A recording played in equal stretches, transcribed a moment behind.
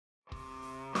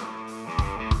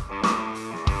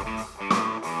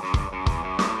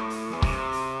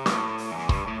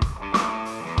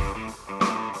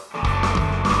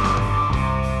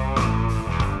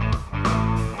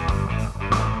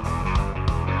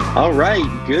All right.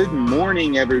 Good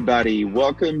morning, everybody.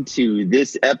 Welcome to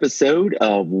this episode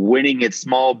of Winning at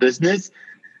Small Business.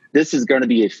 This is going to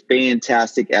be a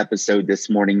fantastic episode this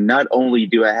morning. Not only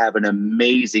do I have an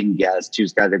amazing guest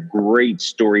who's got a great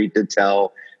story to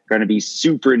tell, going to be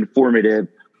super informative,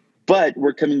 but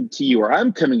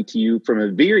I'm coming to you from a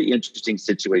very interesting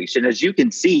situation. As you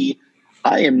can see,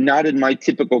 I am not in my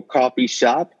typical coffee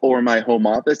shop or my home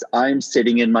office. I'm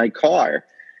sitting in my car.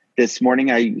 This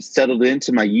morning, I settled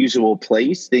into my usual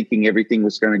place thinking everything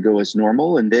was going to go as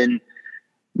normal. And then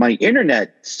my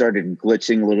internet started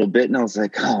glitching a little bit. And I was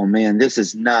like, oh man, this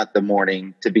is not the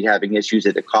morning to be having issues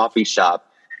at the coffee shop.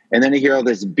 And then I hear all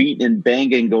this beating and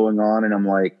banging going on. And I'm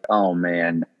like, oh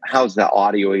man, how's the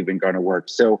audio even going to work?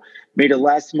 So made a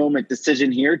last moment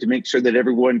decision here to make sure that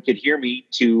everyone could hear me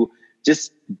to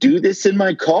just do this in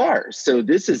my car. So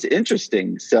this is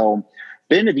interesting. So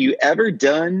Ben, have you ever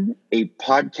done a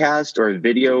podcast or a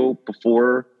video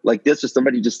before like this with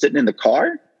somebody just sitting in the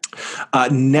car?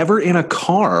 Never in a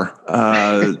car.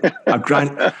 I'm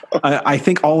trying. I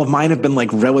think all of mine have been like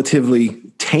relatively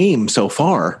tame so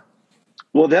far.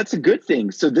 Well, that's a good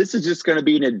thing. So this is just going to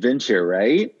be an adventure,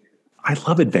 right? I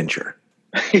love adventure.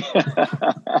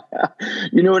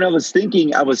 You know what I was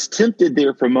thinking? I was tempted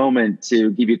there for a moment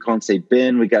to give you a call and say,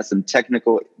 Ben, we got some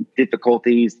technical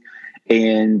difficulties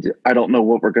and I don't know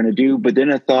what we're going to do. But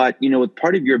then I thought, with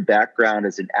part of your background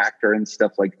as an actor and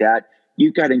stuff like that,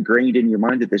 you got ingrained in your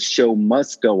mind that the show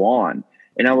must go on.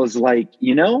 And I was like,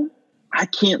 I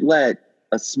can't let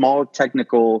a small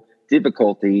technical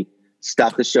difficulty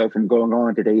stop the show from going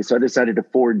on today. So I decided to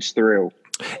forge through.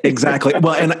 Exactly.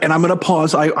 Well, and I'm going to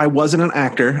pause. I wasn't an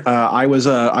actor. I was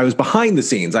behind the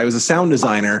scenes. I was a sound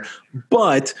designer,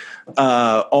 but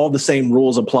all the same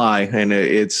rules apply. And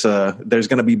it's there's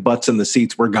going to be butts in the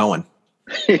seats. We're going.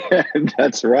 Yeah,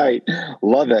 that's right.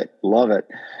 Love it. Love it.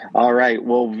 All right.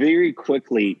 Well, very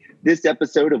quickly, this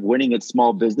episode of Winning at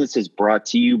Small Business is brought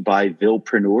to you by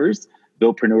Villepreneurs.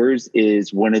 Villepreneurs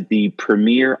is one of the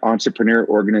premier entrepreneur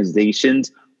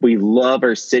organizations. We love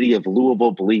our city of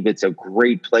Louisville, believe it's a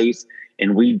great place,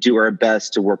 and we do our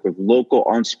best to work with local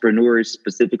entrepreneurs,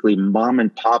 specifically mom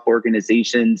and pop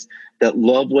organizations that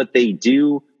love what they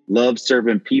do, love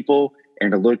serving people,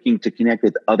 and are looking to connect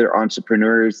with other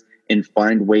entrepreneurs and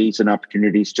find ways and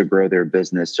opportunities to grow their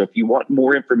business. So if you want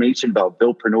more information about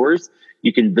Villepreneurs,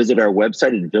 you can visit our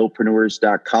website at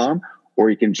villepreneurs.com, or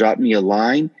you can drop me a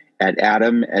line at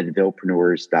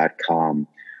adam@villepreneurs.com.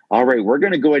 All right, we're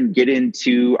going to go ahead and get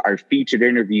into our featured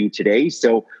interview today.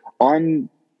 So on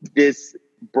this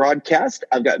broadcast,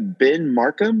 I've got Ben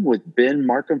Markham with Ben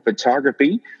Markham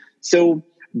Photography. So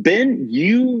Ben,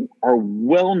 you are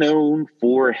well known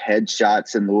for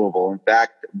headshots in Louisville. In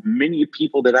fact, many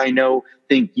people that I know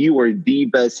think you are the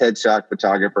best headshot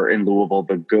photographer in Louisville,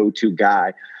 the go-to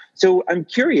guy. So I'm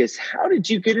curious, how did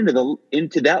you get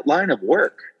into that line of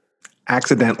work?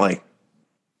 Accidentally.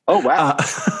 Oh, wow.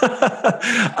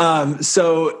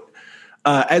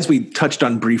 As we touched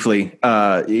on briefly,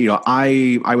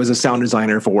 I was a sound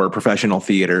designer for professional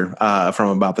theater from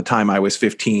about the time I was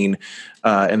 15.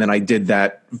 And then I did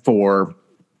that for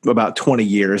about 20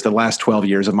 years. The last 12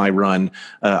 years of my run,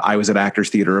 I was at Actors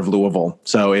Theater of Louisville.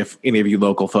 So if any of you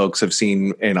local folks have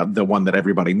seen, the one that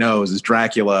everybody knows is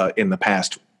Dracula in the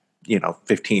past,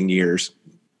 15 years,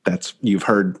 you've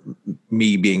heard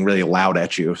me being really loud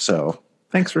at you. So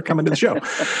thanks for coming to the show.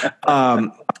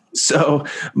 So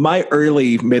my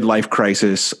early midlife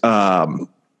crisis, my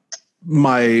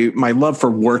love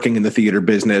for working in the theater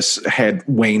business had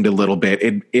waned a little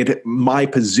bit. My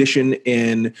position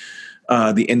in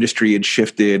the industry had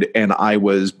shifted, and I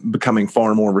was becoming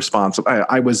far more responsible.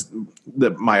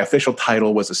 My official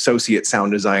title was associate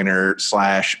sound designer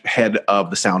 / head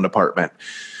of the sound department.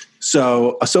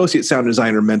 So associate sound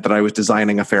designer meant that I was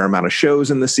designing a fair amount of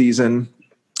shows in the season.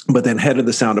 But then head of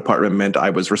the sound department meant I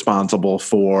was responsible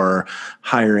for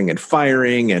hiring and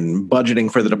firing and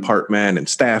budgeting for the department and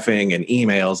staffing and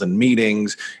emails and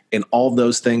meetings and all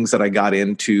those things that I got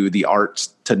into the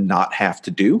arts to not have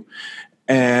to do.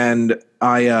 And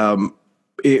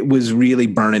it was really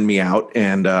burning me out,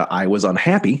 and I was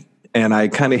unhappy. And I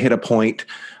kind of hit a point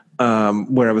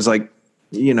where I was like,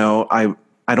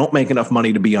 I don't make enough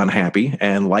money to be unhappy,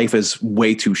 and life is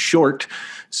way too short.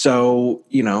 So,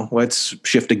 let's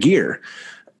shift a gear.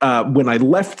 When I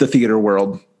left the theater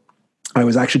world, I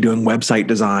was actually doing website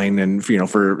design and,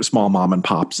 for small mom and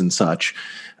pops and such.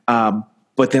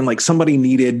 But then somebody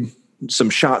needed some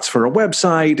shots for a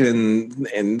website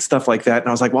and stuff like that. And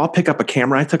I was like, well, I'll pick up a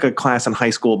camera. I took a class in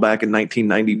high school back in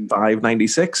 1995,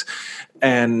 96.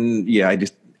 And yeah, I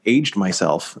just aged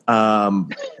myself.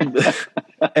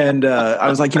 And I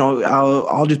was like,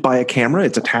 I'll just buy a camera.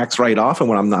 It's a tax write-off. And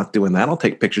when I'm not doing that, I'll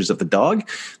take pictures of the dog.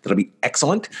 That'll be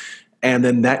excellent. And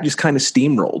then that just kind of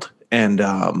steamrolled. And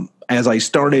as I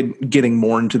started getting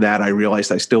more into that, I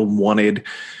realized I still wanted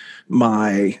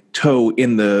my toe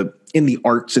in the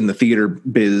arts, in the theater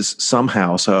biz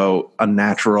somehow. So a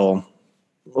natural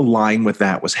line with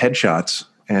that was headshots.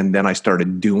 And then I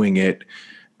started doing it.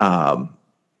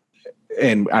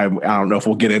 And I don't know if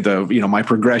we'll get into, my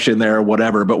progression there or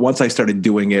whatever, but once I started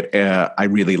doing it, I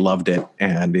really loved it.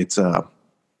 And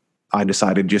I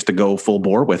decided just to go full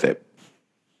bore with it.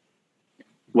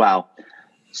 Wow.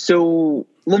 So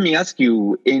let me ask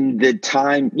you, in the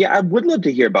time, I would love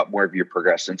to hear about more of your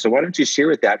progression. So why don't you share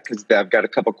with that? Because I've got a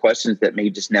couple questions that may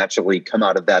just naturally come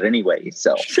out of that anyway.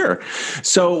 So sure.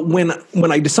 So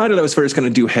when I decided I was first going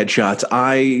to do headshots,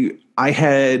 I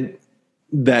had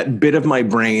that bit of my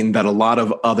brain that a lot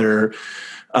of other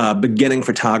beginning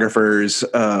photographers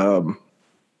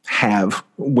have,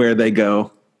 where they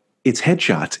go, it's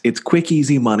headshots. It's quick,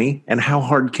 easy money. And how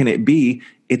hard can it be?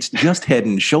 It's just head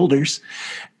and shoulders.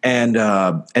 And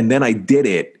then I did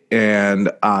it,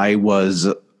 and I was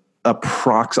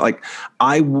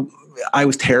I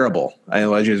was terrible.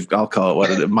 I'll call it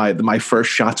what it is. My first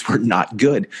shots were not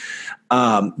good.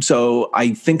 So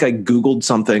I think I Googled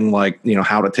something like,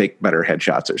 how to take better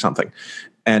headshots or something,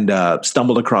 and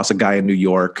stumbled across a guy in New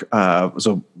York, was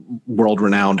a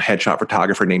world-renowned headshot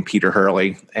photographer named Peter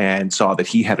Hurley, and saw that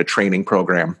he had a training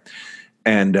program.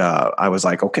 And I was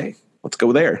like, okay, let's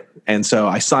go there. And so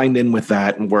I signed in with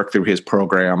that and worked through his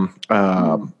program,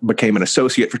 became an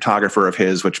associate photographer of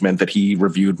his, which meant that he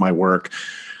reviewed my work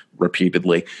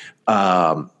repeatedly.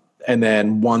 And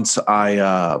then once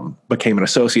I became an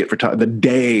associate, the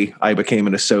day I became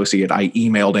an associate, I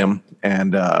emailed him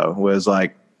and was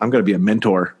like, I'm going to be a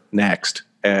mentor next.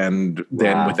 And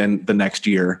then within the next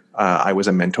year, I was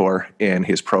a mentor in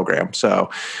his program. So,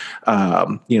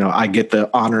 I get the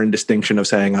honor and distinction of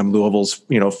saying I'm Louisville's,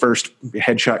 first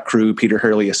headshot crew, Peter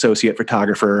Hurley associate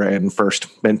photographer, and first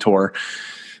mentor,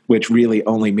 which really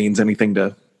only means anything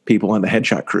to people in the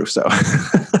headshot crew. So,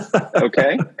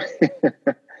 okay.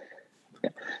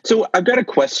 So I've got a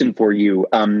question for you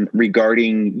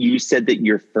regarding, you said that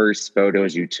your first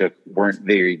photos you took weren't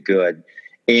very good.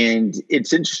 And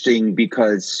it's interesting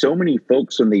because so many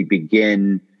folks, when they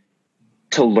begin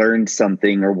to learn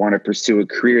something or want to pursue a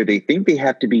career, they think they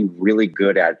have to be really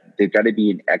good at it. They've got to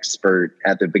be an expert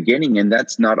at the beginning. And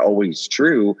that's not always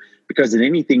true, because in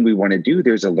anything we want to do,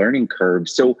 there's a learning curve.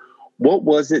 So what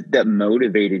was it that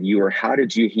motivated you, or how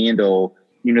did you handle,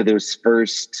 those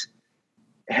first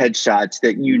headshots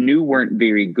that you knew weren't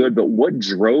very good, but what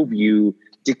drove you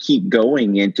to keep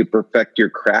going and to perfect your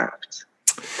craft?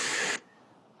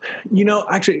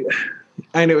 Actually,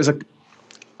 and it was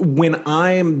when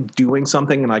I'm doing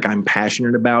something and I'm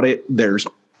passionate about it, there's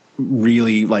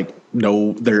really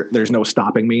there's no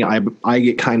stopping me. I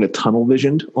get kind of tunnel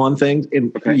visioned on things,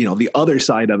 and the other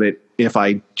side of it, if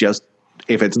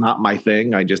it's not my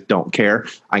thing, I just don't care.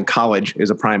 College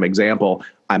is a prime example.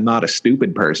 I'm not a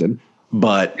stupid person,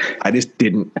 but I just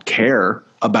didn't care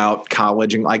about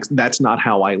college, and that's not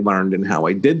how I learned and how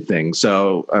I did things.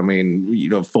 So,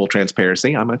 full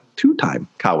transparency, I'm a 2-time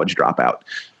college dropout.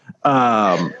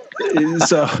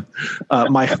 So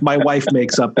my wife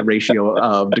makes up the ratio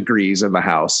of degrees in the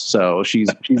house. So she's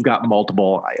got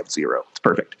multiple. I have 0. It's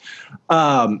perfect.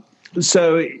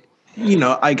 So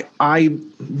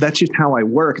that's just how I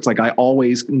work. It's I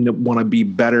always want to be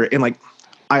better, and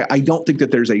I don't think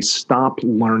that there's a stop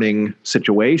learning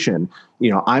situation.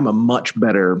 I'm a much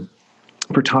better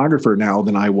photographer now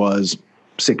than I was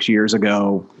 6 years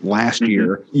ago, last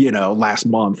year, last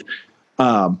month.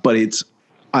 But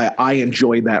I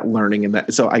enjoy that learning, and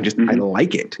that, so I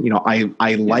like it.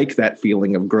 I like that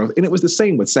feeling of growth. And it was the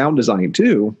same with sound design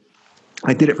too.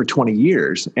 I did it for 20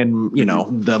 years. And,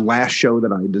 the last show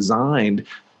that I designed,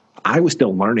 I was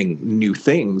still learning new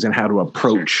things and how to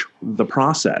approach the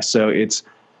process. So it's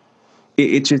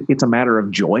a matter of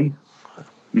joy.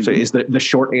 So is the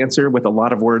short answer with a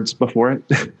lot of words before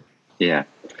it. Yeah.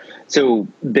 So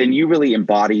then you really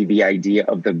embody the idea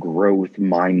of the growth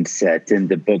mindset in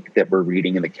the book that we're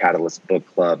reading in the Catalyst Book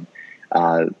Club.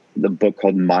 The book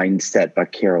called Mindset by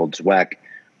Carol Dweck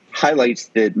highlights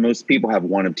that most people have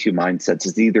one of two mindsets.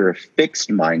 It's either a fixed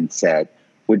mindset,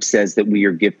 which says that we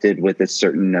are gifted with a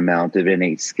certain amount of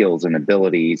innate skills and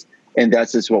abilities, and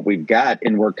that's just what we've got,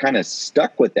 and we're kind of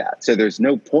stuck with that. So there's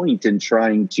no point in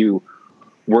trying to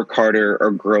work harder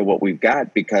or grow what we've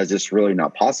got, because it's really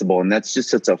not possible. And that's just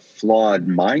such a flawed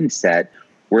mindset.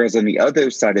 Whereas on the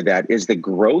other side of that is the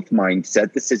growth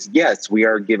mindset that says, yes, we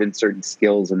are given certain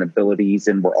skills and abilities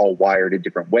and we're all wired a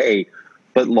different way,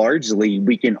 but largely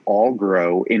we can all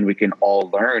grow and we can all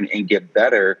learn and get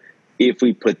better if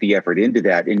we put the effort into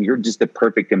that. And you're just the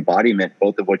perfect embodiment,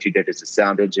 both of what you did as a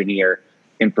sound engineer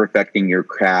in perfecting your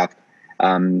craft,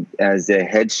 as a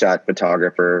headshot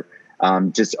photographer,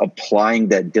 just applying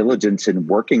that diligence and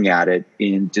working at it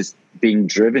and just being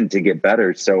driven to get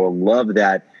better. So I love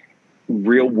that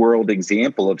real world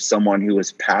example of someone who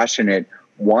was passionate,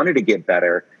 wanted to get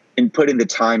better, and put in the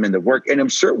time and the work. And I'm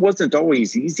sure it wasn't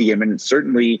always easy. I mean,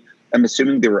 certainly, I'm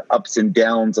assuming there were ups and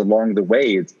downs along the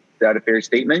way. Is that a fair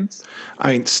statement?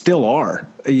 I mean, still are.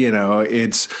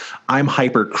 I'm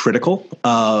hypercritical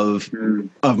of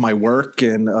my work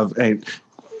and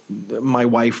my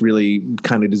wife really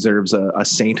kind of deserves a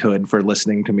sainthood for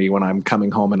listening to me when I'm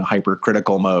coming home in a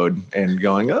hypercritical mode and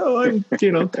going, "Oh, I'm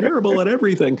terrible at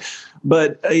everything."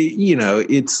 But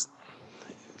it's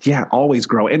always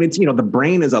grow, and it's the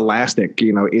brain is elastic.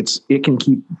 It can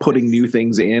keep putting new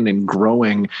things in and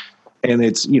growing. And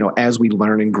it's, as we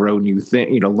learn and grow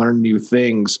learn new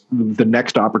things, the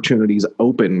next opportunities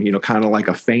open, kind of like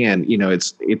a fan.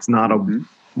 It's not a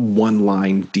one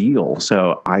line deal.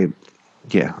 So I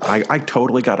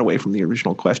totally got away from the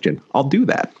original question. I'll do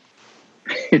that.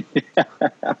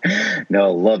 No,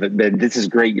 I love it, Ben. This is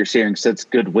great. You're sharing such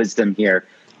good wisdom here.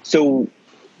 So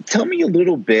tell me a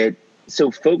little bit. So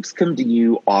folks come to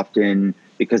you often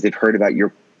because they've heard about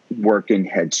your work in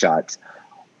headshots.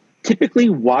 Typically,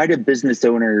 why do business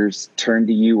owners turn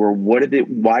to you, or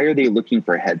why are they looking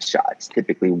for headshots?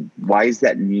 Typically, why is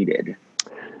that needed?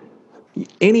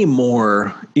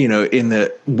 Anymore,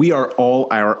 we are all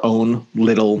our own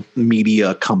little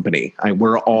media company.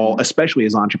 We're all, especially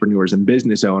as entrepreneurs and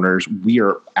business owners, we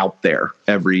are out there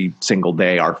every single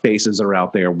day. Our faces are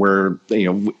out there.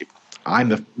 I'm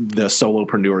the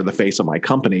solopreneur, the face of my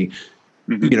company,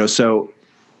 so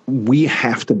we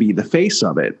have to be the face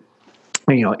of it.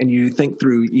 And you think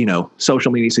through,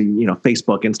 social media, so,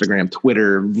 Facebook, Instagram,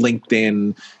 Twitter,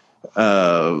 LinkedIn,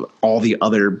 all the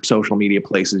other social media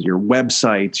places, your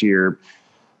websites,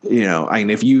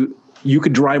 if you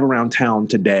could drive around town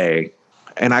today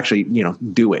and actually,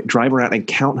 do it, drive around and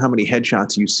count how many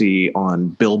headshots you see on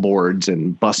billboards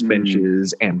and bus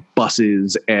benches and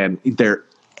buses, and they're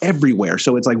everywhere.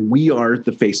 So it's like, we are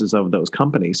the faces of those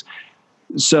companies.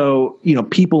 So,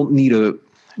 people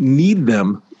need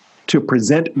them to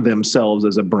present themselves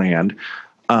as a brand.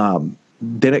 Then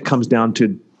it comes down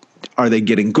to, are they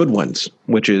getting good ones,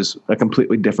 which is a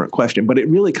completely different question. But it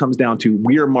really comes down to,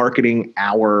 we are marketing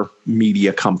our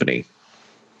media company.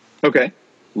 Okay.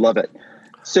 Love it.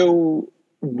 So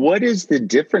what is the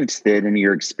difference then in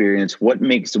your experience? What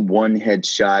makes one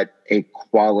headshot a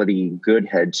quality, good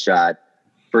headshot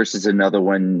versus another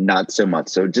one not so much?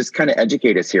 So just kind of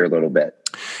educate us here a little bit.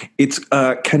 It's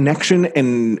connection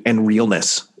and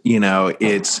realness.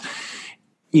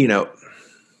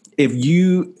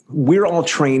 We're all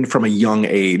trained from a young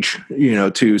age,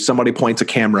 to somebody points a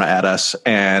camera at us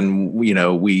and,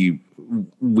 we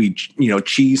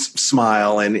cheese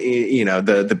smile and,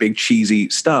 the big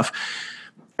cheesy stuff.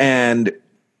 And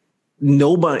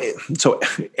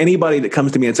anybody that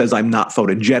comes to me and says I'm not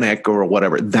photogenic or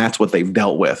whatever, that's what they've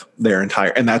dealt with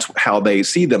and that's how they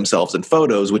see themselves in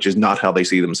photos, which is not how they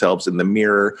see themselves in the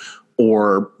mirror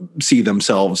or see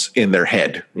themselves in their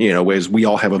head. As we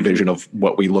all have a vision of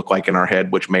what we look like in our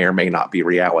head, which may or may not be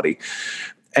reality.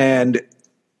 And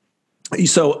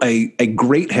so a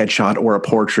great headshot or a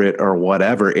portrait or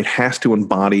whatever, it has to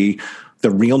embody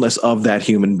the realness of that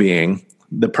human being.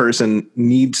 The person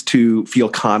needs to feel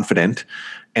confident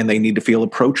and they need to feel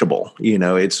approachable.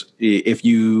 If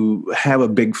you have a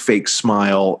big fake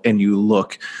smile and you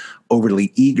look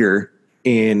overly eager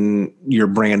in your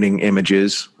branding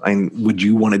images, would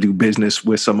you want to do business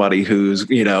with somebody who's,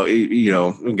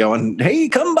 going, "Hey,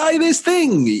 come buy this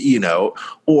thing,"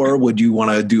 or would you want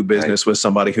to do business with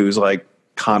somebody who's like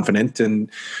confident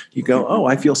and you go, "Oh,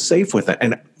 I feel safe with it."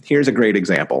 And here's a great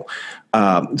example.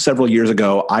 Several years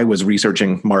ago, I was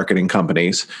researching marketing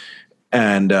companies,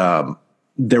 and I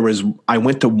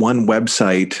went to one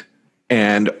website,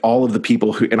 and all of the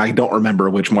people and I don't remember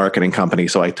which marketing company,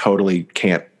 so I totally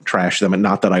can't trash them, and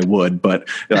not that I would, but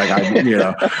but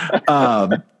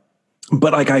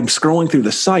I'm scrolling through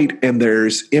the site, and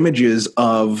there's images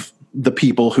of the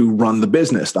people who run the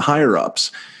business, the higher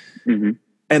ups, and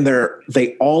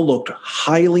they all looked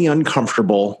highly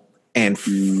uncomfortable and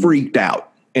freaked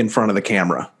out in front of the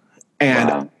camera.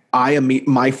 And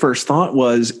my first thought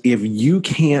was, if you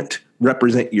can't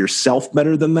represent yourself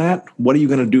better than that, what are you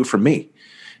going to do for me?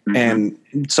 And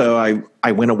so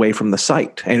I went away from the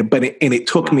site, and it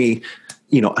took me,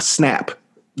 a snap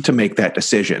to make that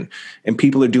decision. And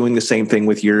people are doing the same thing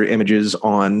with your images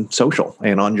on social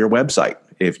and on your website.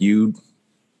 If you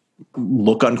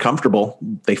look uncomfortable,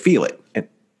 they feel it.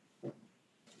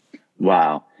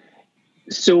 Wow.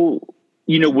 So,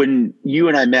 when you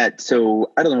and I met,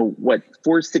 so I don't know what,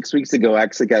 4-6 weeks ago, I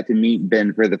actually got to meet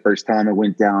Ben for the first time. I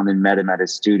went down and met him at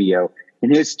his studio,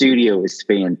 and his studio is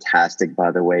fantastic,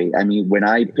 by the way. I mean, when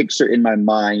I picture in my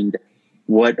mind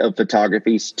what a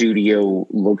photography studio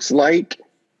looks like,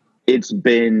 it's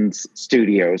Ben's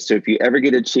studio. So if you ever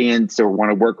get a chance or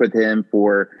want to work with him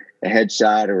for a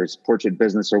headshot or his portrait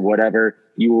business or whatever,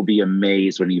 you will be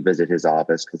amazed when you visit his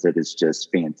office, because it is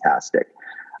just fantastic.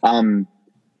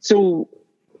 So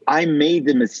I made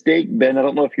the mistake, Ben, I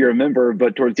don't know if you remember,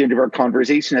 but towards the end of our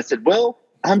conversation, I said, well,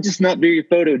 I'm just not very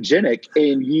photogenic.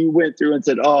 And you went through and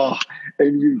said, oh,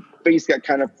 and your face got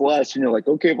kind of flushed. And you're like,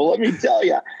 okay, well, let me tell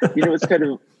you, it's kind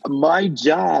of my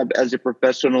job as a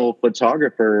professional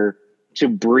photographer to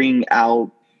bring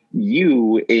out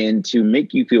you and to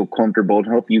make you feel comfortable and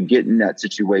help you get in that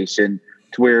situation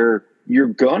to where you're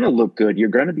going to look good. You're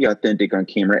going to be authentic on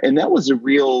camera. And that was a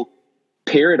real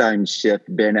paradigm shift,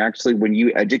 Ben, actually, when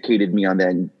you educated me on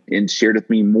that and shared with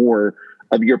me more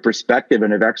of your perspective.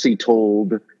 And I've actually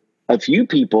told a few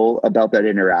people about that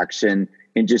interaction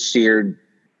and just shared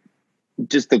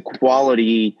just the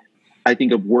quality, I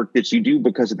think, of work that you do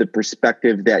because of the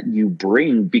perspective that you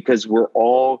bring, because we're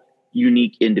all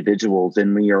unique individuals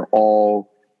and we are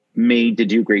all made to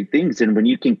do great things. And when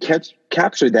you can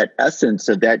capture that essence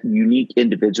of that unique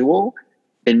individual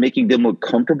and making them look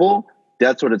comfortable,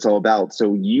 that's what it's all about.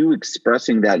 So you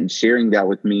expressing that and sharing that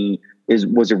with me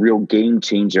was a real game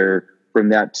changer from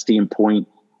that standpoint.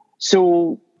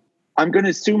 So I'm going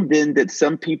to assume then that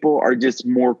some people are just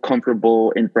more comfortable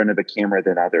in front of a camera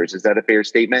than others. Is that a fair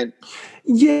statement?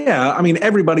 Yeah. I mean,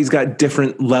 everybody's got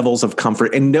different levels of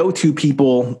comfort, and no two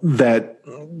people that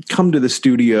come to the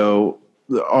studio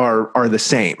are the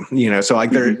same, so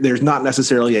like there's not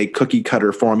necessarily a cookie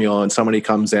cutter formula, and somebody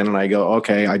comes in and I go,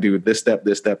 okay, I do this step,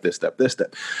 this step, this step, this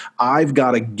step. I've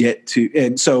got to get to,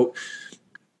 and so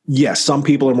yes, some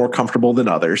people are more comfortable than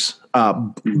others,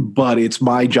 but it's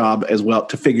my job as well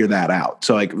to figure that out.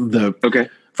 So like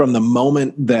from the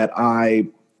moment that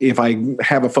if I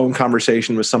have a phone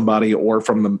conversation with somebody, or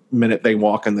from the minute they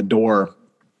walk in the door,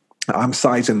 I'm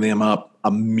sizing them up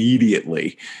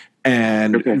immediately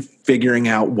and figuring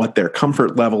out what their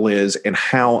comfort level is and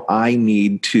how I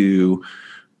need to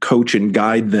coach and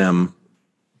guide them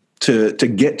to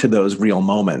get to those real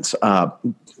moments.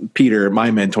 Peter,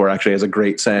 my mentor, actually has a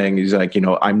great saying. He's like,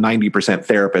 I'm 90%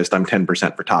 therapist, I'm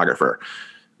 10% photographer.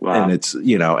 Wow. And it's,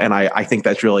 and I think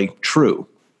that's really true.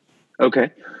 Okay.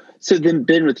 So then,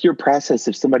 Ben, with your process,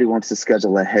 if somebody wants to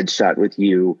schedule a headshot with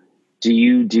you, do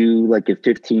you do like a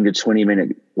 15 to 20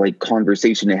 minute like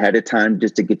conversation ahead of time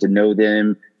just to get to know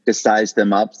them, to size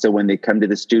them up, so when they come to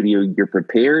the studio, you're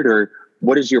prepared? Or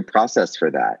what is your process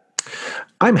for that?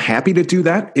 I'm happy to do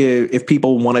that. If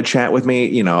people want to chat with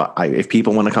me, if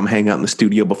people want to come hang out in the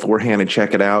studio beforehand and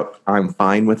check it out, I'm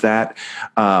fine with that.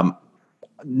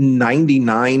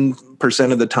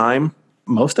 99% of the time,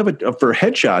 most of it for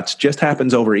headshots just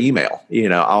happens over email.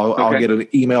 I'll get an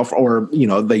email or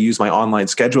they use my online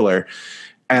scheduler,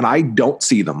 and I don't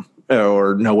see them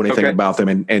or know anything about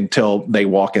them until they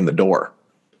walk in the door.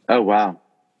 Oh, wow.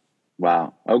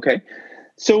 Wow. Okay.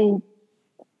 So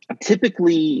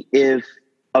typically, if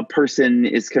a person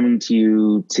is coming to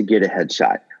you to get a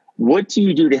headshot, what do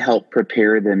you do to help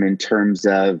prepare them in terms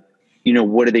of,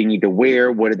 what do they need to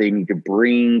wear? What do they need to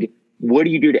bring? What do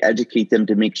you do to educate them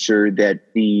to make sure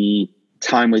that the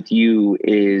time with you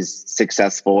is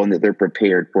successful and that they're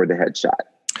prepared for the headshot?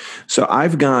 So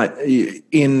I've got,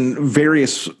 in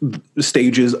various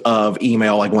stages of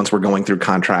email, like once we're going through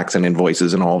contracts and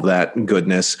invoices and all of that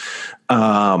goodness,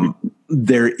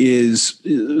 there is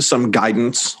some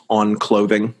guidance on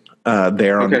clothing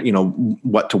there on,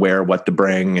 what to wear, what to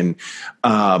bring. And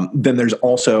then there's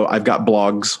also, I've got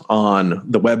blogs on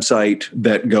the website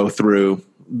that go through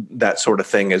that sort of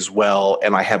thing as well.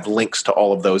 And I have links to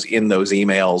all of those in those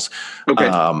emails.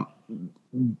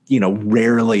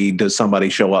 Rarely does somebody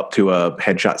show up to a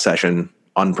headshot session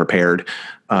unprepared.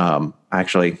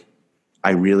 Actually,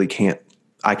 I really can't.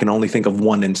 I can only think of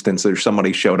one instance where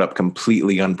somebody showed up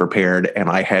completely unprepared and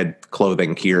I had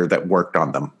clothing here that worked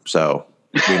on them. So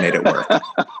we made it work.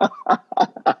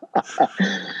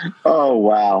 Oh,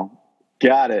 wow.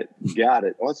 Got it. Well, I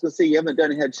was going to say, you haven't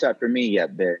done a headshot for me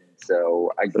yet, Ben.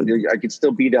 So I could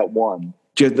still beat that one.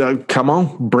 Just come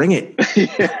on, bring it.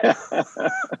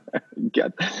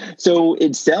 Good. So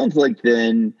it sounds like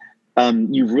then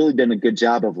you've really done a good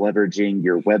job of leveraging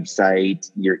your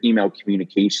website, your email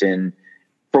communication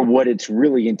for what it's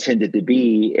really intended to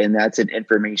be, and that's an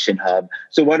information hub.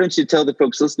 So why don't you tell the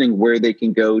folks listening where they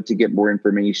can go to get more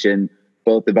information,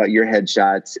 both about your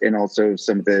headshots and also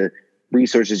some of the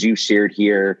resources you shared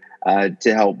here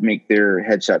to help make their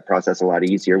headshot process a lot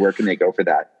easier. Where can they go for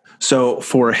that? So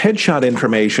for headshot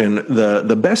information,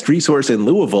 the best resource in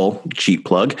Louisville, cheap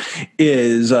plug,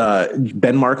 is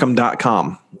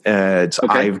benmarkham.com.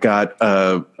 I've got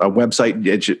a website.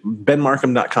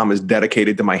 benmarkham.com is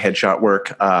dedicated to my headshot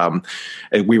work.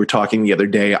 We were talking the other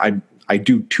day. I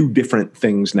do two different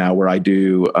things now where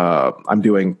I'm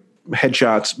doing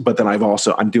headshots, but then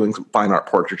I'm doing fine art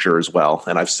portraiture as well.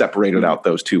 And I've separated out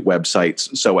those two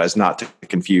websites so as not to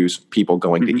confuse people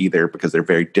going to either, because they're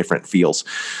very different feels.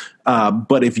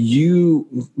 But if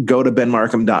you go to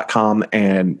benmarkham.com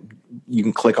and you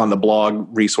can click on the blog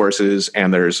resources,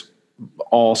 and there's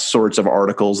all sorts of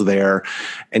articles there,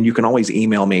 and you can always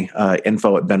email me,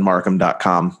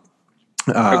 info@benmarkham.com.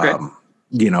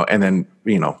 And then,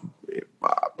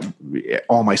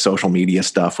 all my social media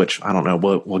stuff, which I don't know.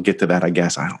 We'll get to that, I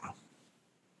guess. I don't know.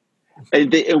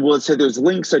 So there's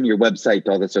links on your website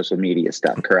to all the social media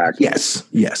stuff, correct? Yes.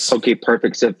 Okay,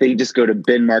 perfect. So if they just go to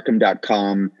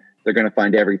benmarkham.com, they're going to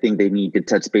find everything they need to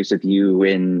touch base with you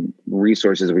and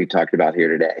resources we talked about here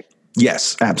today.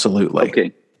 Yes, absolutely.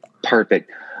 Okay,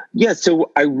 perfect. Yeah,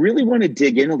 so I really want to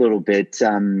dig in a little bit.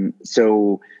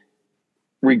 So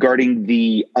regarding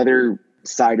the other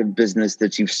side of business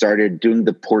that you've started doing,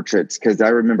 the portraits, because I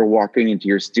remember walking into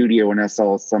your studio and I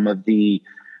saw some of the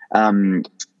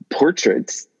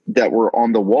portraits that were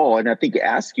on the wall. And I think I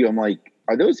asked you, I'm like,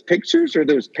 are those pictures or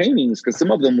those paintings? Because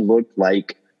some of them looked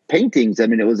like paintings. I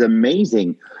mean, it was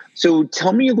amazing. So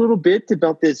tell me a little bit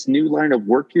about this new line of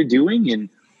work you're doing and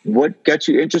what got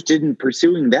you interested in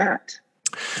pursuing that.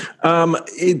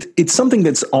 It's something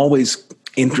that's always,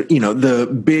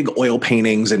 the big oil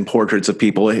paintings and portraits of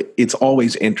people, it's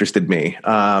always interested me.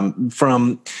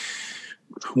 From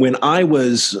when I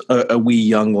was a wee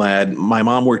young lad, my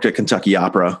mom worked at Kentucky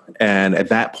Opera. And at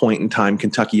that point in time,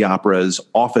 Kentucky Opera's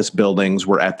office buildings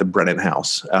were at the Brennan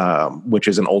House, which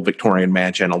is an old Victorian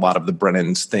mansion. A lot of the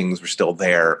Brennan's things were still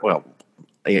there. Well,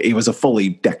 it was a fully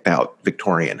decked out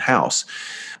Victorian house.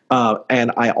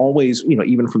 And I always,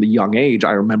 even from the young age,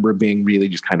 I remember being really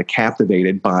just kind of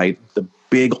captivated by the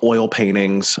big oil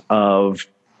paintings of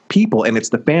people. And it's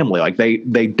the family. Like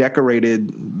they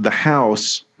decorated the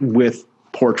house with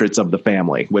portraits of the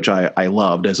family, which I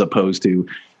loved, as opposed to,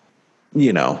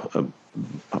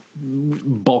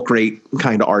 bulk rate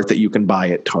kind of art that you can buy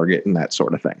at Target and that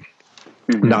sort of thing.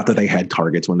 Mm-hmm. Not that they had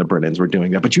Targets when the Brennans were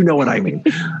doing that, but you know what I mean.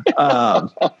 As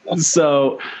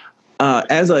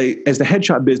the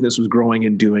headshot business was growing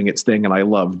and doing its thing, and I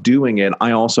loved doing it,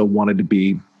 I also wanted to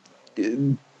be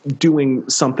doing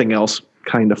something else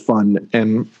kind of fun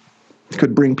and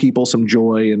could bring people some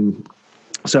joy. And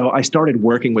so I started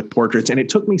working with portraits, and it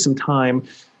took me some time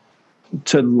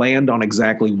to land on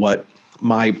exactly what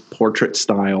my portrait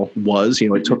style was.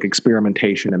 It took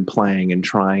experimentation and playing and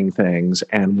trying things.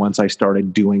 And once I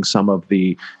started doing some of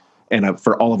the, and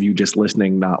for all of you just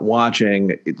listening, not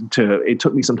watching, it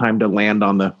took me some time to land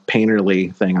on the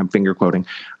painterly thing. I'm finger quoting.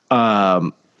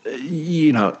 And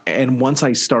once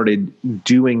I started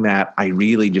doing that, I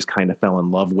really just kind of fell in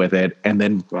love with it. And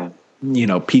then,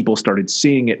 people started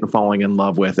seeing it and falling in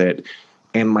love with it.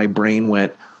 And my brain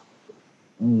went,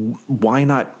 why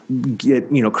not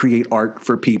create art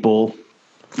for people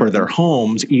for their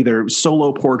homes, either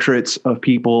solo portraits of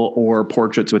people or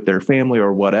portraits with their family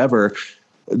or whatever,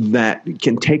 that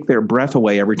can take their breath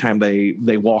away every time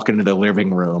they walk into the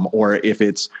living room, or if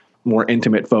it's more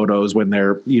intimate photos when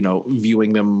they're,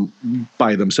 viewing them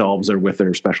by themselves or with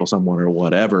their special someone or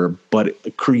whatever.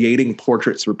 But creating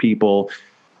portraits for people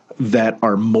that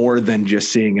are more than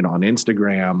just seeing it on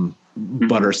Instagram,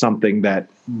 but are something that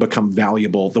become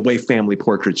valuable the way family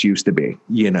portraits used to be.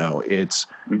 It's,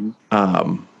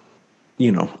 I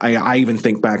even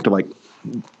think back to like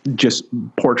just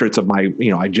portraits of my,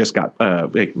 I just got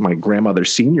my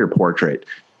grandmother's senior portrait.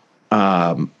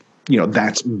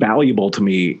 That's valuable to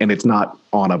me, and it's not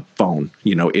on a phone,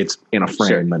 it's in a frame.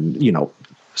 Sure. And,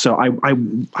 so I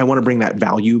want to bring that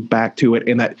value back to it,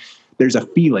 and that there's a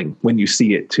feeling when you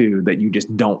see it too, that you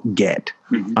just don't get.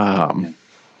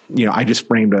 I just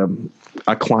framed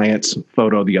a client's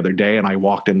photo the other day, and I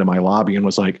walked into my lobby and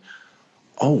was like,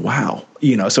 oh, wow.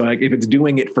 So like, if it's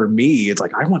doing it for me, it's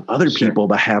like, I want other people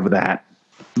to have that.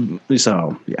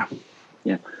 So, yeah.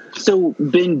 Yeah. So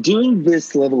Ben, doing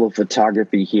this level of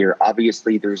photography here,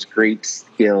 obviously there's great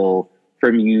skill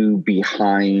from you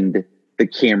behind the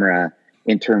camera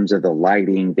in terms of the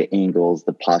lighting, the angles,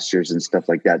 the postures and stuff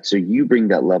like that. So you bring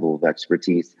that level of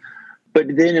expertise.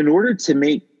 But then in order to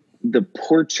make the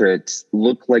portraits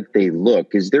look like they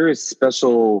look, is there a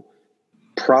special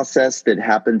process that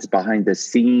happens behind the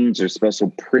scenes or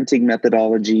special printing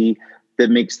methodology that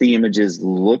makes the images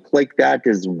look like that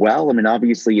as well? I mean,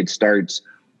 obviously it starts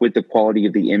with the quality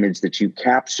of the image that you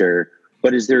capture,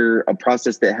 but is there a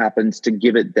process that happens to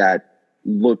give it that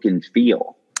look and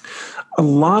feel? A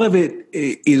lot of it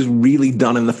is really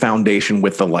done in the foundation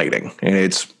with the lighting, and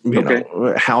it's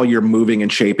know how you're moving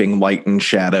and shaping light and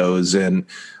shadows, and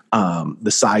the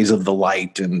size of the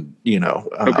light, and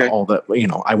all that.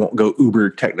 I won't go uber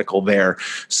technical there.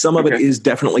 Some of it is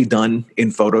definitely done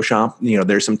in Photoshop.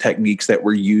 There's some techniques that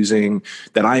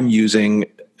I'm using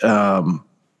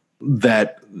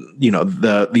that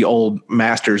the old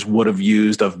masters would have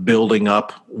used, of building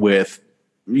up with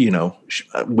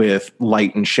with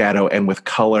light and shadow and with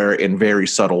color in very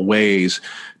subtle ways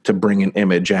to bring an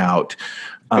image out.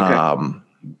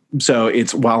 So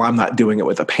it's, while I'm not doing it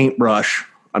with a paintbrush,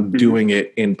 I'm doing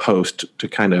it in post to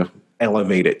kind of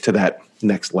elevate it to that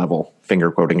next level.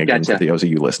 Finger quoting again for those of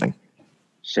you listening.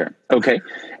 Sure. Okay.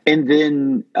 And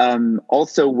then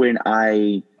also, when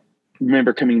I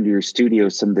remember coming to your studio,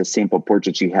 some of the sample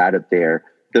portraits you had up there,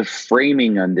 the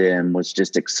framing on them was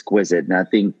just exquisite. And I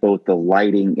think both the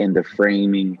lighting and the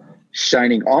framing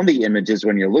shining on the images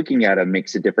when you're looking at them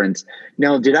makes a difference.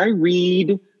 Now, did I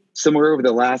read somewhere over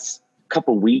the last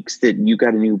couple of weeks that you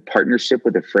got a new partnership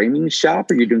with a framing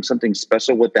shop? Are you doing something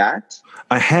special with that?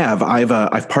 I have. I've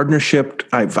partnershiped.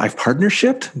 I've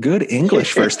partnershiped. Good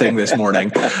English first thing this morning.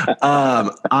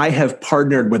 I have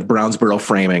partnered with Brownsboro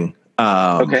Framing.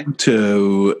 And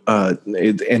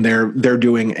they're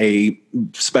doing a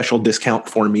special discount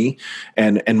for me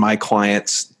and my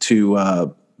clients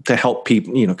to help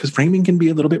people, because framing can be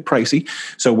a little bit pricey.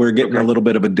 So we're getting a little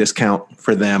bit of a discount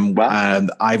for them. Wow.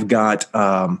 And I've got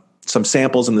some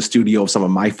samples in the studio of some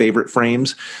of my favorite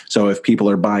frames. So if people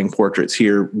are buying portraits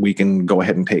here, we can go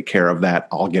ahead and take care of that.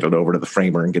 I'll get it over to the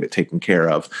framer and get it taken care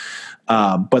of.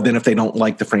 But then if they don't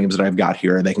like the frames that I've got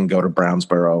here, they can go to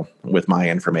Brownsboro with my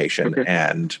information,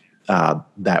 and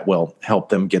that will help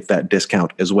them get that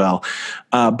discount as well.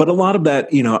 But a lot of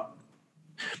that,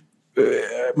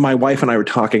 my wife and I were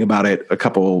talking about it a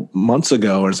couple months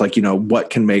ago, and it's like,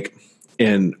 what can make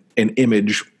an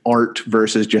image art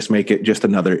versus just make it just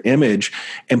another image.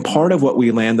 And part of what we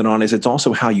landed on is it's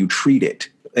also how you treat it.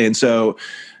 And so,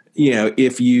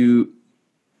 if you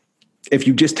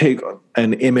just take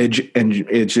an image and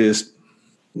it's just,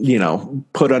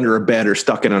 put under a bed or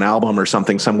stuck in an album or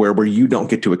something somewhere where you don't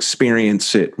get to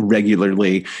experience it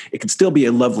regularly, it can still be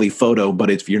a lovely photo,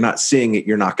 but if you're not seeing it,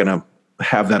 you're not going to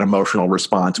have that emotional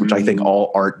response, which I think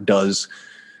all art does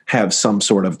have some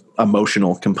sort of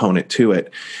emotional component to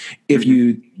it. If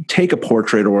you take a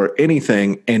portrait or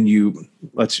anything and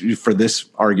for this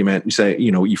argument, you say,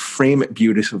 you frame it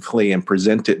beautifully and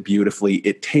present it beautifully,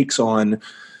 it takes on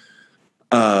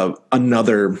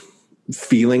another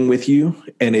feeling with you,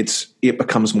 and it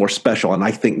becomes more special. And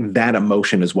I think that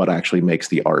emotion is what actually makes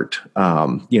the art.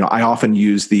 I often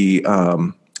use the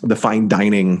fine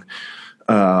dining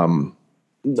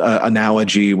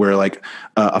analogy, where like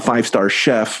a 5-star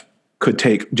chef could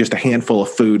take just a handful of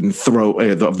food and throw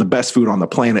the best food on the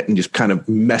planet and just kind of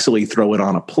messily throw it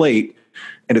on a plate,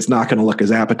 and it's not going to look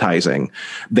as appetizing.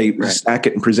 They stack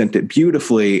it and present it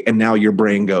beautifully, and now your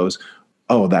brain goes,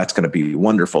 oh, that's going to be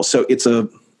wonderful. So it's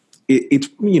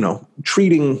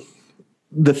treating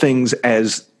the things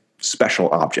as special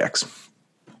objects.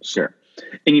 Sure.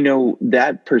 And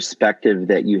that perspective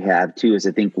that you have too is,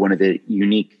 I think, one of the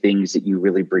unique things that you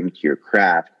really bring to your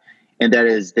craft. And that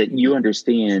is that you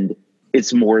understand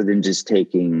it's more than just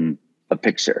taking a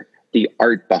picture, the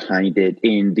art behind it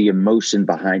and the emotion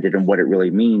behind it and what it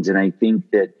really means. And I think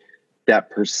that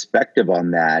perspective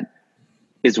on that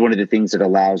is one of the things that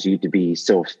allows you to be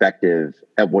so effective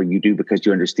at what you do, because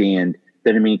you understand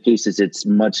that in many cases it's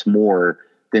much more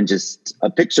than just a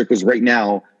picture. Because right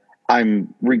now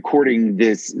I'm recording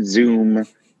this Zoom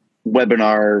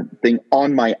webinar thing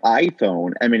on my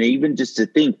iPhone. I mean, even just to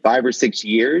think 5 or 6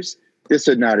 years, this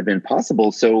would not have been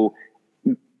possible. So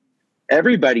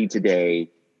everybody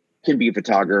today can be a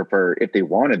photographer if they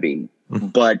want to be,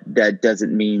 but that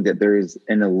doesn't mean that there is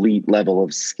an elite level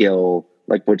of skill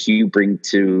like what you bring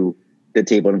to the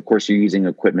table. And of course, you're using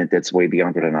equipment that's way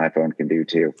beyond what an iPhone can do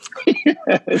too.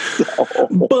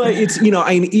 But it's,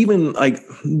 even like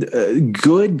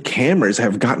good cameras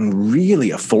have gotten really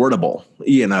affordable,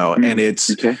 and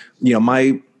it's,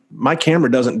 my camera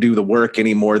doesn't do the work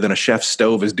any more than a chef's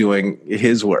stove is doing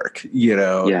his work.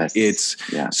 Yes.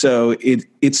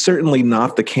 It's certainly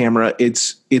not the camera.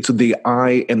 It's the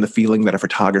eye and the feeling that a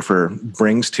photographer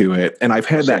brings to it. And I've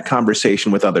had that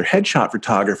conversation with other headshot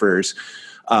photographers,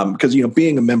 because,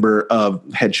 being a member of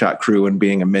Headshot Crew and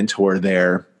being a mentor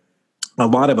there, a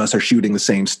lot of us are shooting the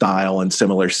same style and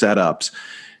similar setups.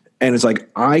 And it's like,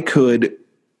 I could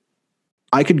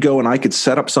go and I could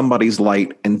set up somebody's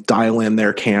light and dial in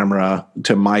their camera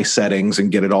to my settings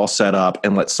and get it all set up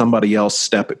and let somebody else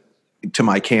step to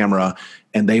my camera,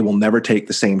 and they will never take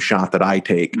the same shot that I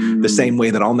take, the same way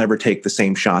that I'll never take the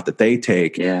same shot that they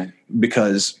take,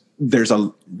 because there's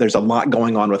a lot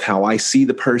going on with how I see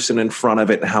the person in front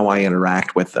of it and how I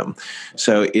interact with them.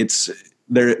 So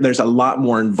there's a lot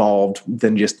more involved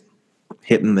than just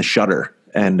hitting the shutter.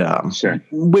 And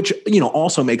which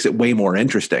also makes it way more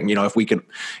interesting.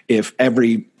 If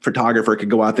every photographer could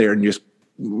go out there and just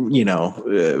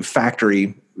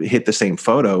factory hit the same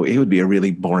photo, it would be a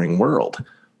really boring world.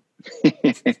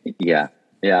 Yeah,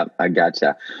 I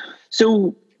gotcha.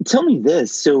 So tell me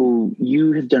this: so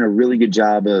you have done a really good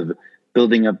job of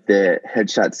building up the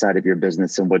headshot side of your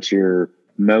business and what you're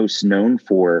most known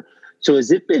for. So has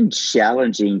it been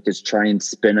challenging to try and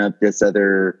spin up this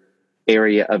other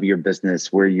area of your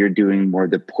business where you're doing more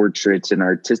the portraits and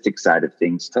artistic side of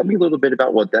things? Tell me a little bit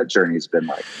about what that journey has been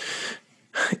like.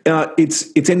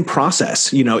 It's in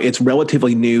process. It's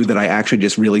relatively new that I actually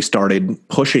just really started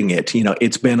pushing it.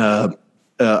 It's been a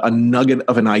nugget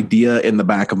of an idea in the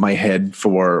back of my head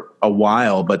for a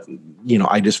while, but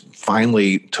I just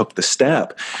finally took the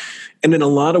step. And in a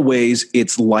lot of ways,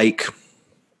 it's like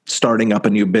starting up a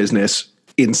new business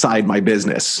inside my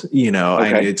business.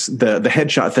 Okay. It's the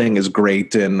headshot thing is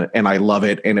great and I love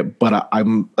it. But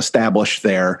I'm established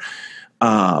there.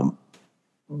 So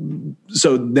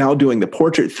now doing the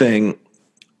portrait thing,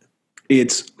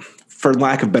 it's, for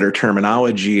lack of better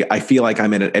terminology, I feel like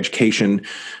I'm in an education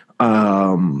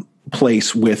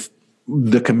place with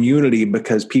the community,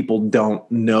 because people don't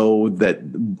know that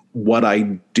what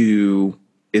I do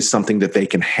is something that they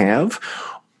can have,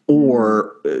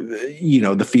 or,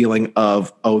 the feeling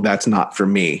of, oh, that's not for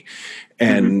me.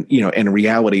 And, in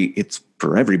reality, it's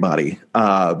for everybody.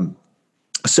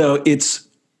 So it's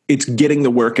getting the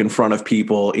work in front of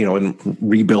people, and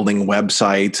rebuilding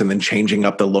websites and then changing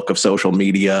up the look of social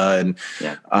media. And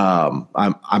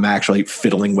I'm actually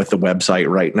fiddling with the website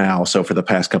right now. So for the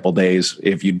past couple of days,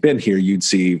 if you'd been here, you'd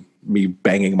see me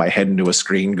banging my head into a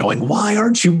screen going, why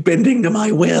aren't you bending to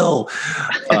my will?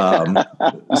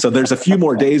 So there's a few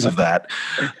more days of that.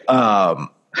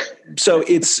 So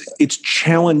it's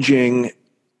challenging,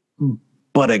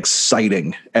 but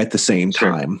exciting at the same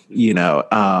time,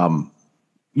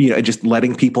 just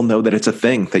letting people know that it's a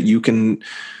thing, that you can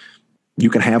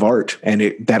have art,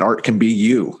 and that art can be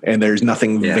you. And there's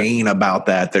nothing vain about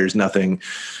that. There's nothing,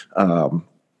 and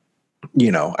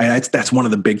that's one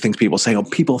of the big things people say. Oh,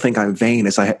 people think I'm vain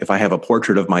if I have a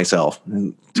portrait of myself.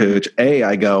 And to which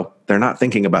I go, they're not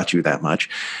thinking about you that much.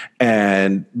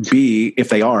 And B, if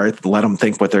they are, let them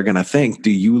think what they're going to think.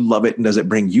 Do you love it? And does it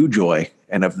bring you joy?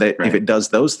 And if it does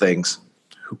those things,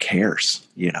 who cares?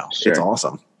 It's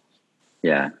awesome.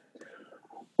 Yeah.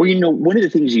 Well, one of the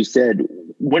things you said,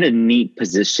 what a neat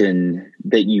position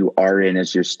that you are in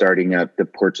as you're starting up the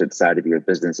portrait side of your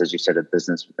business, as you said, a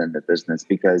business within the business,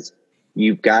 because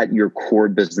you've got your core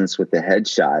business with the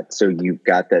headshot. So you've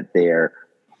got that there,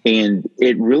 and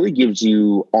it really gives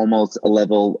you almost a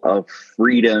level of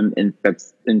freedom and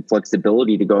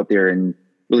flexibility to go out there and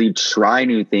really try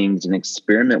new things and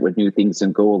experiment with new things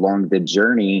and go along the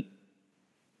journey.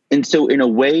 And so in a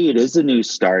way, it is a new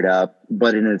startup,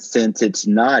 but in a sense, it's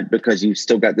not, because you've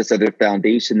still got this other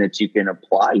foundation that you can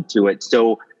apply to it.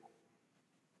 So,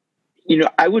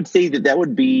 I would say that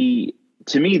would be,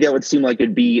 to me, that would seem like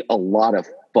it'd be a lot of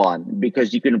fun,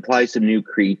 because you can apply some new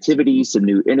creativity, some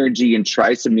new energy, and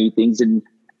try some new things. And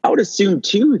I would assume,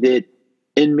 too, that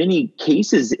in many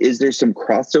cases, is there some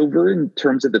crossover in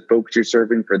terms of the folks you're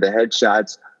serving for the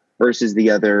headshots versus the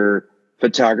other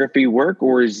photography work,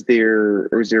 or is there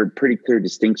a pretty clear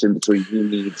distinction between who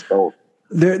needs both?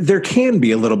 There can be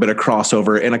a little bit of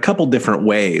crossover in a couple different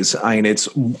ways. I mean, it's,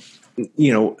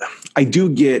 I do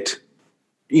get,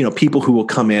 people who will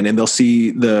come in and they'll see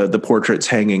the portraits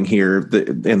hanging here,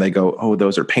 and they go, oh,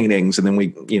 those are paintings. And then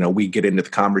we get into the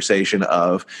conversation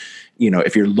of,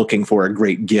 if you're looking for a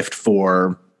great gift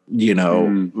for,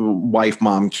 wife,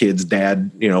 mom, kids, dad,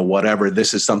 whatever,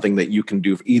 this is something that you can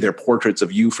do, either portraits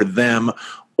of you for them,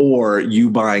 or you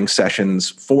buying sessions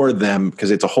for them,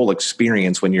 because it's a whole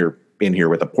experience when you're in here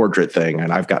with a portrait thing,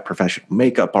 and I've got professional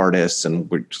makeup artists, and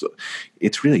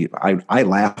it's really, I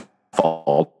laugh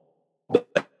all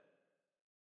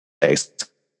day.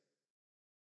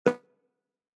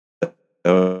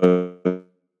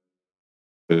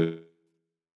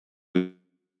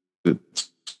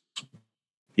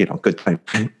 Good time.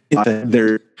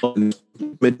 There,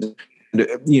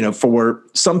 for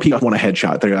some people want a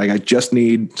headshot. They're like, I just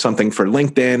need something for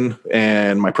LinkedIn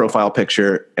and my profile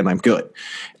picture, and I'm good.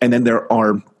 And then there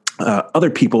are other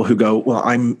people who go, well,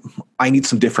 I need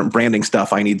some different branding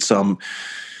stuff. I need some,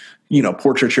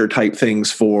 portraiture type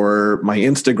things for my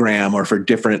Instagram or for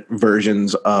different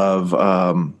versions of,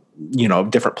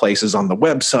 different places on the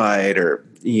website, or,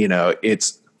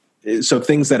 so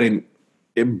things that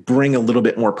bring a little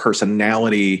bit more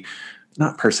personality.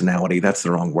 Not personality, that's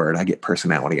the wrong word. I get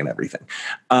personality in everything.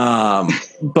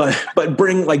 But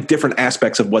bring like different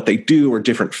aspects of what they do or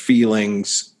different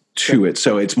feelings to it.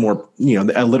 So it's more,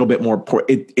 a little bit more,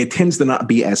 it tends to not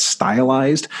be as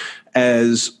stylized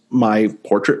as my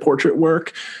portrait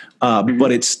work.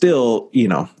 But it's still,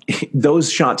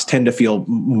 those shots tend to feel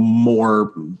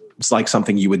more, it's like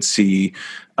something you would see,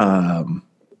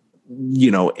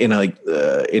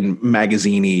 in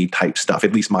magazine-y type stuff.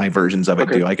 At least my versions of it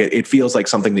do. Like it feels like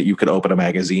something that you could open a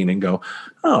magazine and go,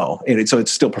 oh, and so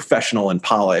it's still professional and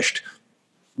polished,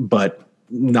 but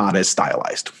not as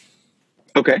stylized.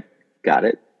 Okay, got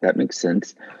it. That makes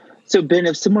sense. So Ben,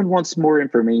 if someone wants more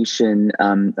information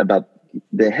about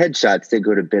the headshots, they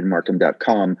go to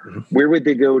benmarkham.com. Mm-hmm. Where would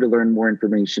they go to learn more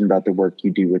information about the work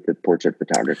you do with the portrait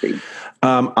photography?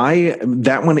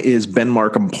 That one is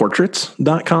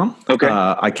benmarkhamportraits.com. Okay.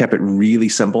 I kept it really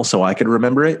simple so I could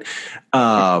remember it.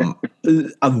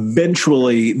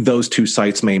 Eventually those two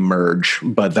sites may merge,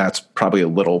 but that's probably a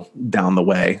little down the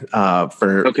way.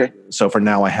 So for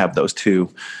now I have those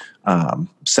two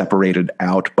separated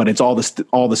out, but it's all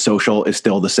the social is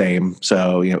still the same.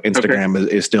 So, Instagram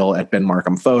is still at Ben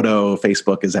Markham Photo.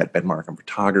 Facebook is at Ben Markham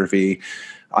Photography.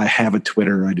 I have a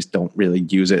Twitter. I just don't really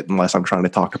use it unless I'm trying to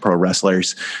talk to pro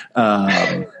wrestlers.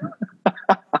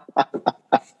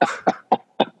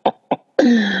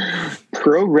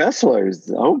 Pro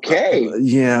wrestlers. Okay.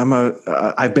 Yeah.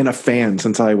 I've been a fan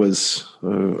since I was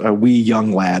a wee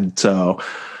young lad. So,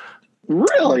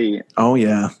 really? Oh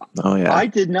yeah. I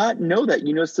did not know that.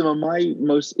 Some of my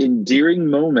most endearing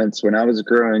moments when I was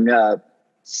growing up,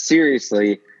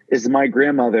 seriously, is my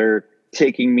grandmother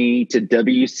taking me to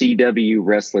WCW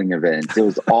wrestling events. It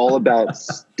was all about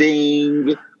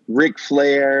Sting, Ric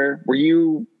Flair. Were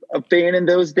you a fan in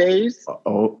those days?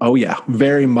 Oh yeah,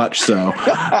 very much so.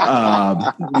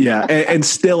 Yeah, and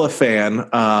still a fan.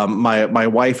 My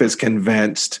wife is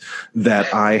convinced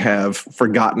that I have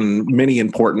forgotten many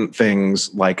important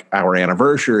things like our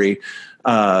anniversary,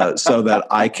 so that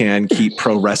I can keep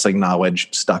pro wrestling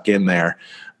knowledge stuck in there.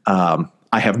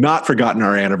 I have not forgotten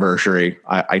our anniversary.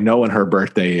 I know when her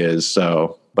birthday is,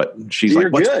 but she's You're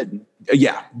like, "What's good?"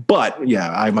 Yeah, but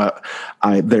yeah,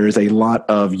 there is a lot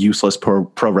of useless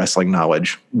pro wrestling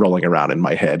knowledge rolling around in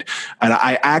my head. And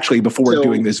I actually, before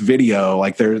doing this video,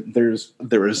 like there is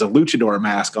a luchador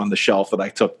mask on the shelf that I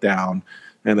took down,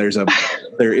 and there is a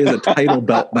title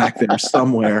belt back there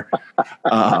somewhere.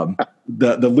 The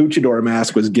luchador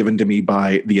mask was given to me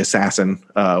by the Assassin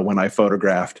when I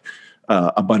photographed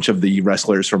a bunch of the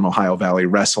wrestlers from Ohio Valley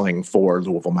Wrestling for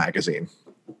Louisville Magazine.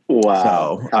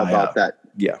 Wow. So, how about that?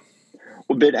 Yeah.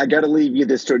 Well, Ben, I got to leave you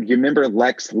this story. Do you remember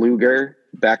Lex Luger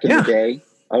back in the day?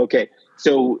 Okay.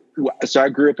 So I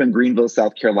grew up in Greenville,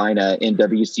 South Carolina, in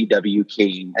WCW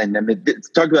came. And I mean,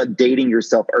 talk about dating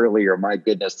yourself earlier. My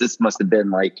goodness, this must have been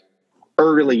like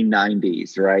early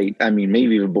 90s, right? I mean,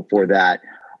 maybe even before that.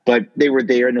 But they were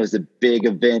there, and it was a big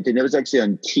event, and it was actually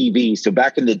on TV. So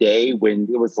back in the day when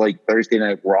it was like Thursday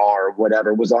Night Raw or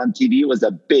whatever was on TV, it was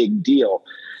a big deal.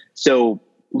 So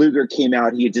Luger came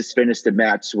out. He had just finished a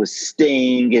match with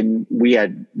Sting, and we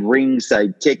had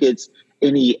ringside tickets,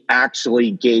 and he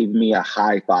actually gave me a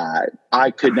high five.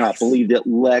 I could not believe that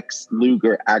Lex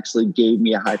Luger actually gave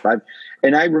me a high five.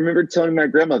 And I remember telling my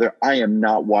grandmother, I am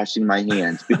not washing my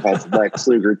hands because Lex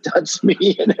Luger touched me.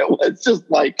 And it was just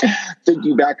like,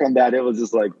 thinking back on that, it was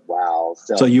just like, wow.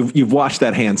 So you've washed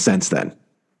that hand since then?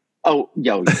 Oh,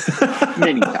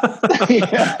 many times.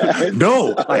 Yeah.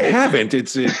 No, I haven't.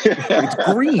 It's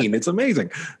green. It's amazing.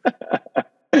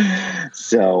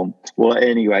 So, well,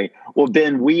 anyway,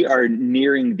 Ben, we are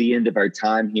nearing the end of our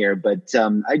time here, but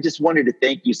I just wanted to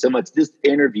thank you so much. This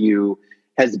interview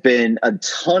has been a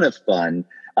ton of fun.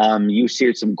 You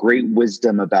shared some great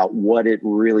wisdom about what it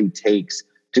really takes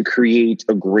to create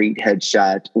a great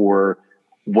headshot, or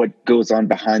what goes on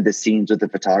behind the scenes with the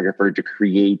photographer to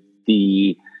create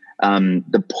the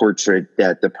the portrait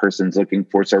that the person's looking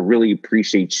for. So I really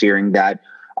appreciate sharing that.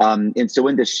 And so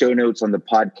in the show notes on the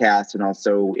podcast and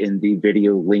also in the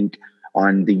video link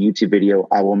on the YouTube video,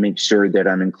 I will make sure that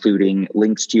I'm including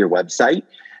links to your website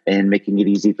and making it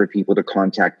easy for people to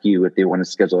contact you if they want to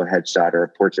schedule a headshot or a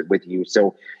portrait with you.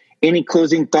 So any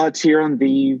closing thoughts here on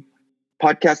the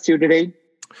podcast here today?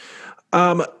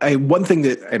 One thing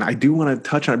that, and I do want to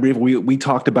touch on it briefly, we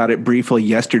talked about it briefly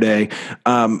yesterday,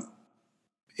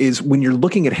 is when you're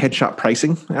looking at headshot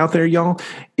pricing out there, y'all,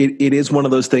 it is one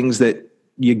of those things that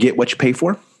you get what you pay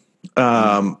for.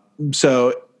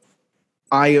 So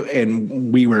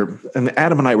and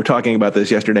Adam and I were talking about this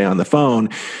yesterday on the phone.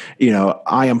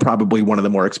 I am probably one of the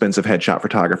more expensive headshot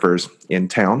photographers in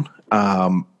town.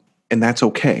 And that's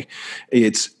okay.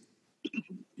 It's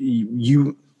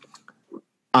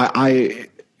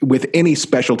with any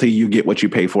specialty, you get what you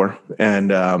pay for. And,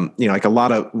 like a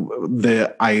lot of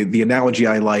the analogy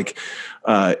I like,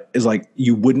 is like,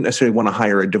 you wouldn't necessarily want to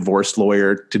hire a divorce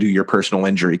lawyer to do your personal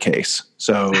injury case.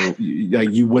 So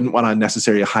you wouldn't want to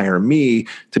necessarily hire me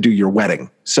to do your wedding.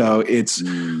 So it's,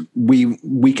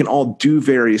 we can all do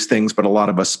various things, but a lot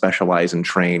of us specialize and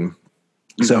train.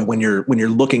 So when you're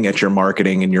looking at your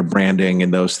marketing and your branding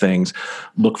and those things,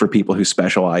 look for people who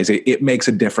specialize. It makes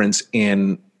a difference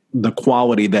in the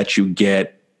quality that you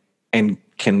get and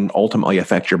can ultimately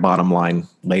affect your bottom line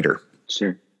later.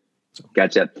 Sure.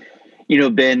 Gotcha.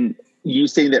 Ben, you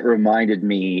saying that reminded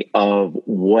me of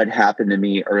what happened to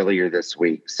me earlier this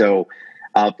week. So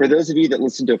for those of you that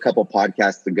listened to a couple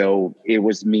podcasts ago, it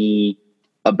was me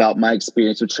about my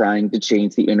experience with trying to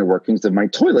change the inner workings of my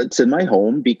toilets in my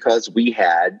home because we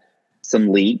had some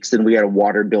leaks and we had a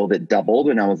water bill that doubled.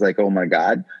 And I was like, oh my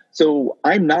God. So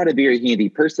I'm not a very handy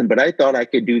person, but I thought I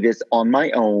could do this on my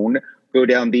own, go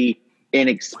down the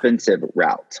inexpensive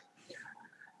route.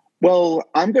 Well,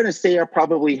 I'm going to say I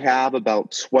probably have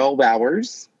about 12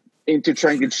 hours into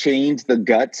trying to change the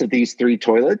guts of these 3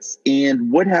 toilets.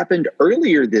 And what happened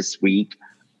earlier this week,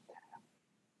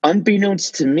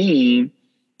 unbeknownst to me,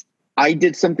 I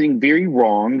did something very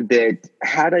wrong that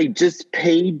had I just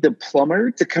paid the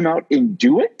plumber to come out and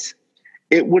do it,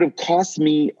 it would have cost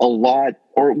me a lot,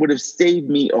 or it would have saved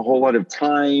me a whole lot of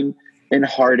time and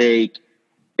heartache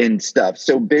and stuff.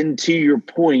 So Ben, to your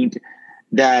point,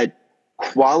 that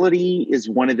quality is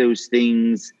one of those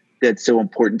things that's so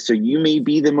important. So you may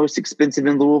be the most expensive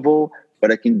in Louisville,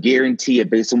 but I can guarantee it,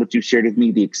 based on what you shared with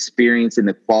me, the experience and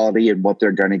the quality and what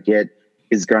they're going to get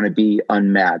is going to be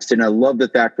unmatched. And I love the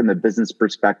fact from the business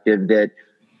perspective that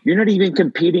you're not even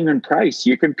competing on price.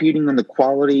 You're competing on the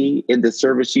quality and the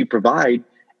service you provide.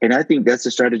 And I think that's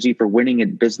a strategy for winning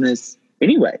in business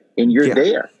anyway. And you're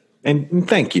there. And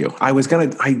thank you. I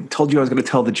told you I was going to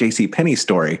tell the JCPenney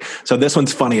story. So this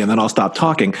one's funny, and then I'll stop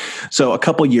talking. So a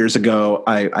couple years ago,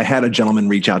 I had a gentleman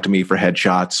reach out to me for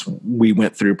headshots. We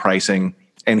went through pricing,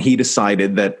 and he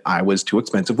decided that I was too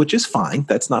expensive, which is fine.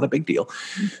 That's not a big deal.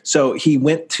 So he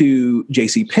went to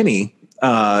JCPenney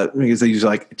because he's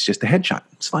like, it's just a headshot.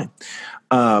 It's fine.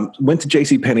 Went to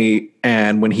JCPenney,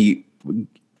 and when he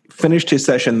finished his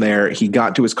session there, he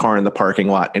got to his car in the parking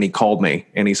lot and he called me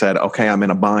and he said, okay, I'm in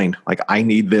a bind. Like, I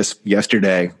need this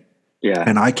yesterday. Yeah.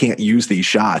 And I can't use these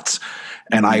shots.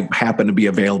 And I happened to be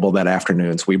available that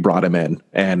afternoon. So we brought him in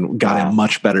and got him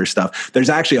much better stuff. There's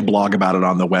actually a blog about it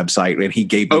on the website, and he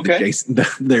gave me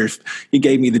he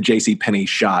gave me the JCPenney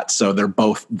shots. So they're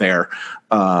both there.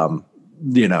 And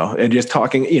just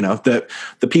talking,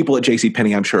 the people at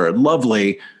JCPenney, I'm sure, are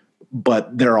lovely,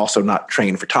 but they're also not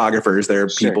trained photographers. They're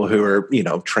people who are,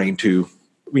 trained to,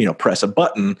 press a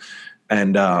button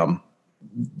and,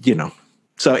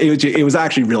 so it was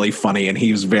actually really funny, and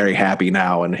he was very happy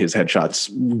now, and his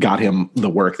headshots got him the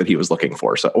work that he was looking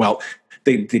for. So, well,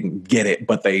 they didn't get it,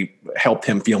 but they helped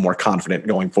him feel more confident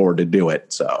going forward to do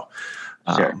it. So,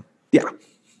 yeah.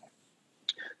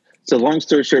 So long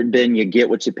story short, Ben, you get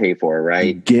what you pay for, right?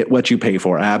 You get what you pay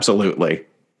for. Absolutely.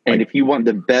 And if you want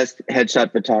the best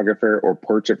headshot photographer or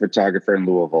portrait photographer in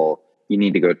Louisville, you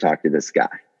need to go talk to this guy.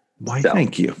 Why,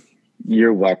 thank you.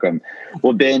 You're welcome.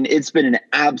 Well, Ben, it's been an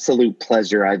absolute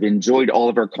pleasure. I've enjoyed all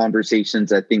of our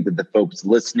conversations. I think that the folks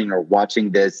listening or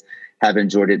watching this have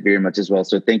enjoyed it very much as well.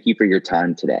 So thank you for your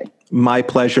time today. My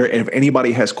pleasure. And if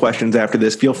anybody has questions after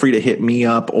this, feel free to hit me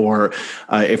up, or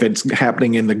if it's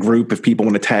happening in the group, if people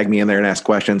want to tag me in there and ask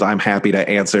questions, I'm happy to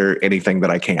answer anything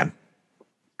that I can.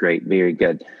 Great. Very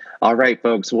good. All right,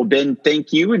 folks. Well, Ben,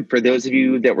 thank you. And for those of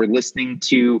you that were listening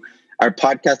to our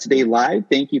podcast today live,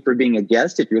 thank you for being a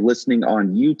guest. If you're listening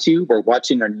on YouTube or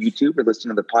watching on YouTube or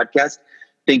listening to the podcast,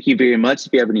 thank you very much.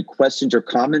 If you have any questions or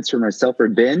comments for myself or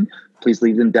Ben, please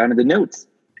leave them down in the notes.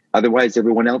 Otherwise,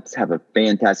 everyone else, have a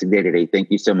fantastic day today.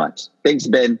 Thank you so much. Thanks,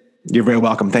 Ben. You're very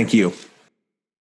welcome. Thank you.